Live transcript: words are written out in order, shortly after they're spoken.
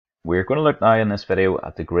We're going to look now in this video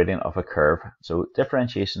at the gradient of a curve. So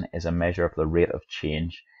differentiation is a measure of the rate of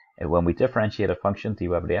change. When we differentiate a function dy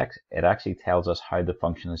by dx, it actually tells us how the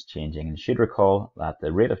function is changing. And you should recall that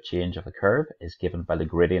the rate of change of a curve is given by the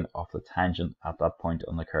gradient of the tangent at that point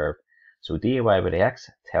on the curve. So dy by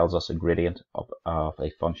dx tells us a gradient of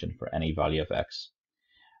a function for any value of x.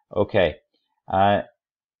 Okay, add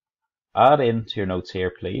into your notes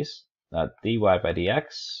here, please, that dy by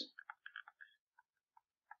dx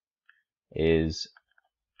is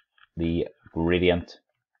the gradient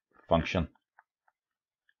function.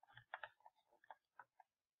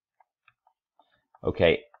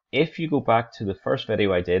 Okay, if you go back to the first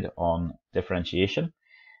video I did on differentiation,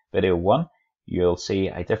 video 1, you'll see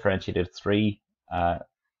I differentiated three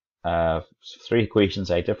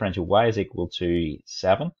equations. I differentiated y is equal to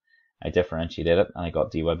 7. I differentiated it and I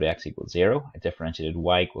got dy by dx equals 0. I differentiated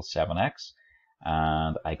y equals 7x.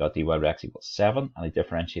 And I got dy by dx equals 7, and I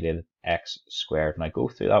differentiated x squared. And I go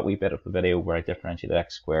through that wee bit of the video where I differentiated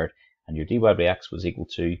x squared, and your dy by dx was equal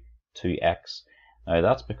to 2x. Now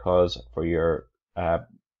that's because for your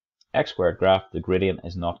x squared graph, the gradient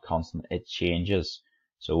is not constant, it changes.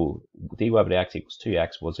 So dy by dx equals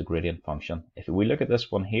 2x was a gradient function. If we look at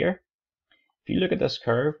this one here, if you look at this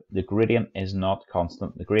curve, the gradient is not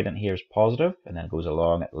constant. The gradient here is positive, and then it goes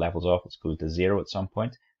along, it levels off, it goes to 0 at some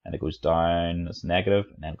point. And it goes down, it's negative,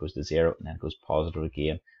 and then it goes to 0, and then it goes positive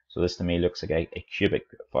again. So this to me looks like a cubic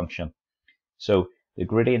function. So the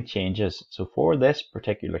gradient changes. So for this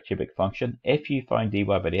particular cubic function, if you found dy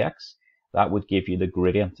by dx, that would give you the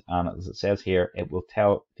gradient. And as it says here, it will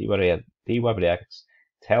tell dy by dx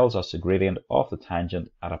tells us the gradient of the tangent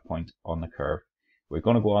at a point on the curve. We're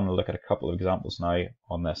going to go on and look at a couple of examples now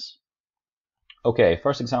on this. Okay,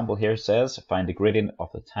 first example here says find the gradient of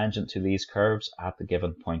the tangent to these curves at the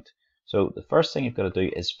given point. So the first thing you've got to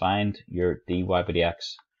do is find your dy by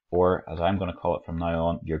dx, or as I'm going to call it from now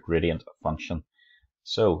on, your gradient function.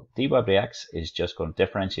 So dy by dx is just going to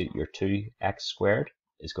differentiate your 2x squared,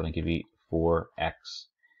 is going to give you 4x.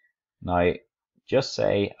 Now just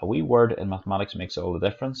say a wee word in mathematics makes all the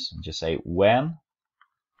difference, and just say when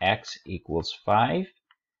x equals 5,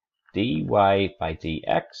 dy by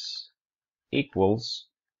dx equals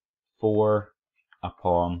 4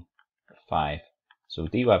 upon 5. So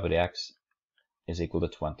dy by dx is equal to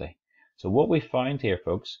 20. So what we found here,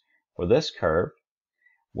 folks, for this curve,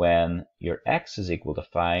 when your x is equal to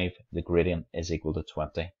 5, the gradient is equal to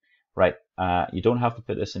 20. Right, you don't have to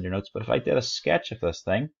put this in your notes, but if I did a sketch of this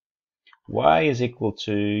thing, y is equal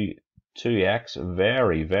to 2x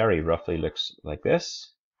very, very roughly looks like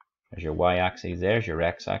this. There's your y-axis, there's your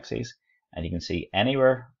x-axis. And you can see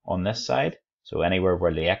anywhere on this side, so anywhere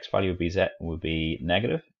where the x value would be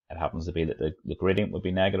negative, it happens to be that the gradient would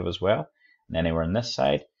be negative as well. And anywhere on this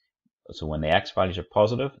side, so when the x values are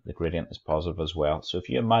positive, the gradient is positive as well. So if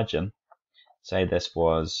you imagine, say this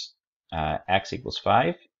was x equals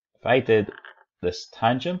 5, if I did this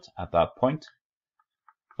tangent at that point,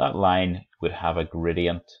 that line would have a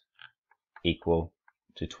gradient equal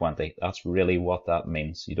to 20. That's really what that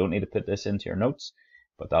means. You don't need to put this into your notes,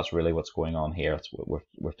 but that's really what's going on here. That's what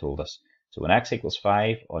we're told us. So when x equals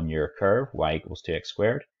 5 on your curve, y equals 2x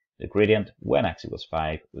squared, the gradient when x equals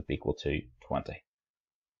 5 would be equal to 20.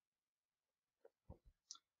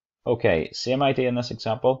 Okay, same idea in this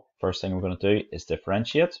example. First thing we're going to do is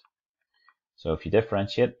differentiate. So if you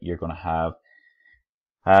differentiate, you're going to have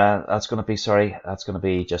that's going to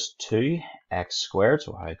be just 2x squared.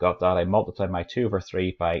 So I got that. I multiplied my 2 over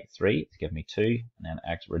 3 by 3 to give me 2, and then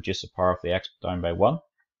x, reduce the power of the x down by 1.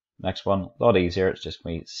 Next one, a lot easier. It's just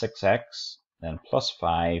going to be 6x, then plus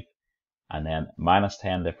 5, and then minus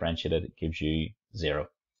 10 differentiated gives you 0.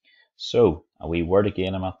 So a wee word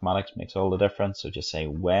again in mathematics makes all the difference. So just say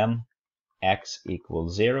when x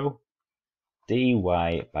equals 0, dy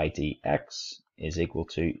by dx is equal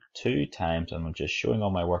to 2 times, and I'm just showing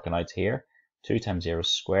all my working out here, 2 times 0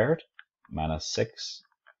 squared minus 6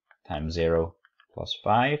 times 0 plus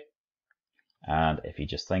 5. And if you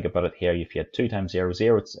just think about it here, if you had 2 times 0,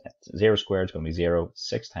 0 squared is going to be 0,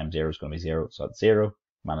 6 times 0 is going to be 0, so that's 0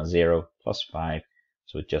 minus 0 plus 5,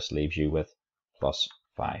 so it just leaves you with plus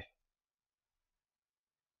 5.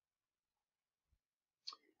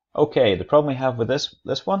 Okay, the problem we have with this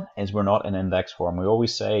one is we're not in index form. We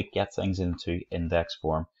always say get things into index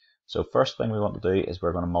form. So first thing we want to do is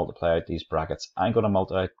we're going to multiply out these brackets. I'm going to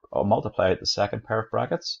multiply out the second pair of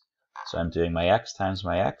brackets. So I'm doing my x times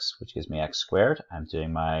my x, which gives me x squared. I'm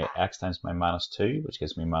doing my x times my minus 2, which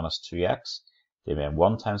gives me minus 2x. Doing my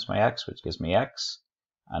 1 times my x, which gives me x.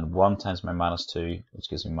 And 1 times my minus 2, which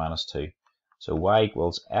gives me minus 2. So y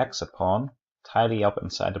equals x upon, tidy up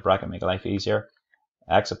inside the bracket, make life easier,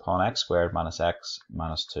 x upon x squared minus x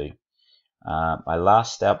minus 2. My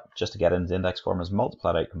last step, just to get into index form, is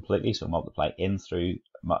multiply it out completely. So multiply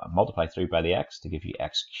through by the x to give you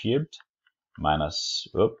x cubed minus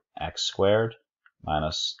x squared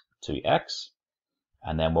minus 2x.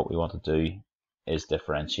 And then what we want to do is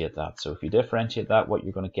differentiate that. So if you differentiate that, what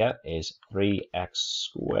you're going to get is 3x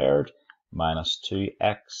squared minus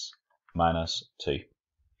 2x minus 2.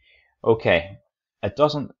 Okay, it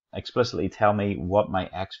doesn't explicitly tell me what my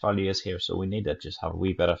x value is here, so we need to just have a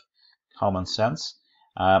wee bit of common sense.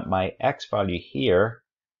 My x value here,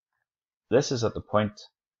 this is at the point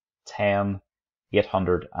 10,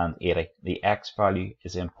 880. The x value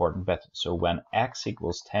is the important bit. So when x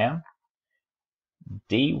equals 10,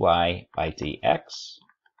 dy by dx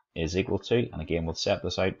is equal to, and again we'll set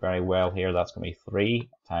this out very well here, that's going to be 3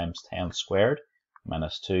 times 10 squared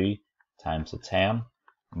minus 2 times the 10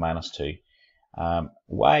 minus 2.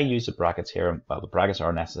 Why I use the brackets here? Well, the brackets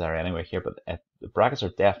are necessary anyway here, but the brackets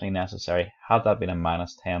are definitely necessary. Had that been a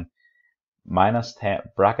minus 10,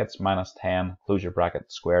 brackets minus 10, close your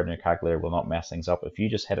bracket, squared in your calculator will not mess things up. If you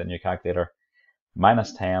just hit in your calculator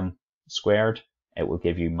minus 10 squared, it will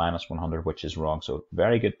give you minus 100, which is wrong. So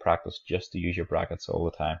very good practice just to use your brackets all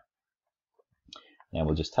the time. Then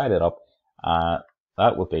we'll just tidy it up.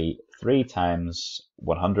 That would be 3 times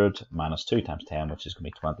 100 minus 2 times 10, which is going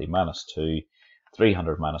to be 20, minus 2.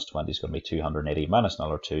 300 minus 20 is going to be 280, minus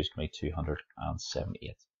another 2 is going to be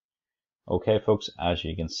 278. Okay, folks, as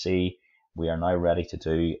you can see, we are now ready to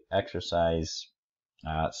do exercise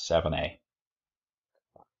 7a.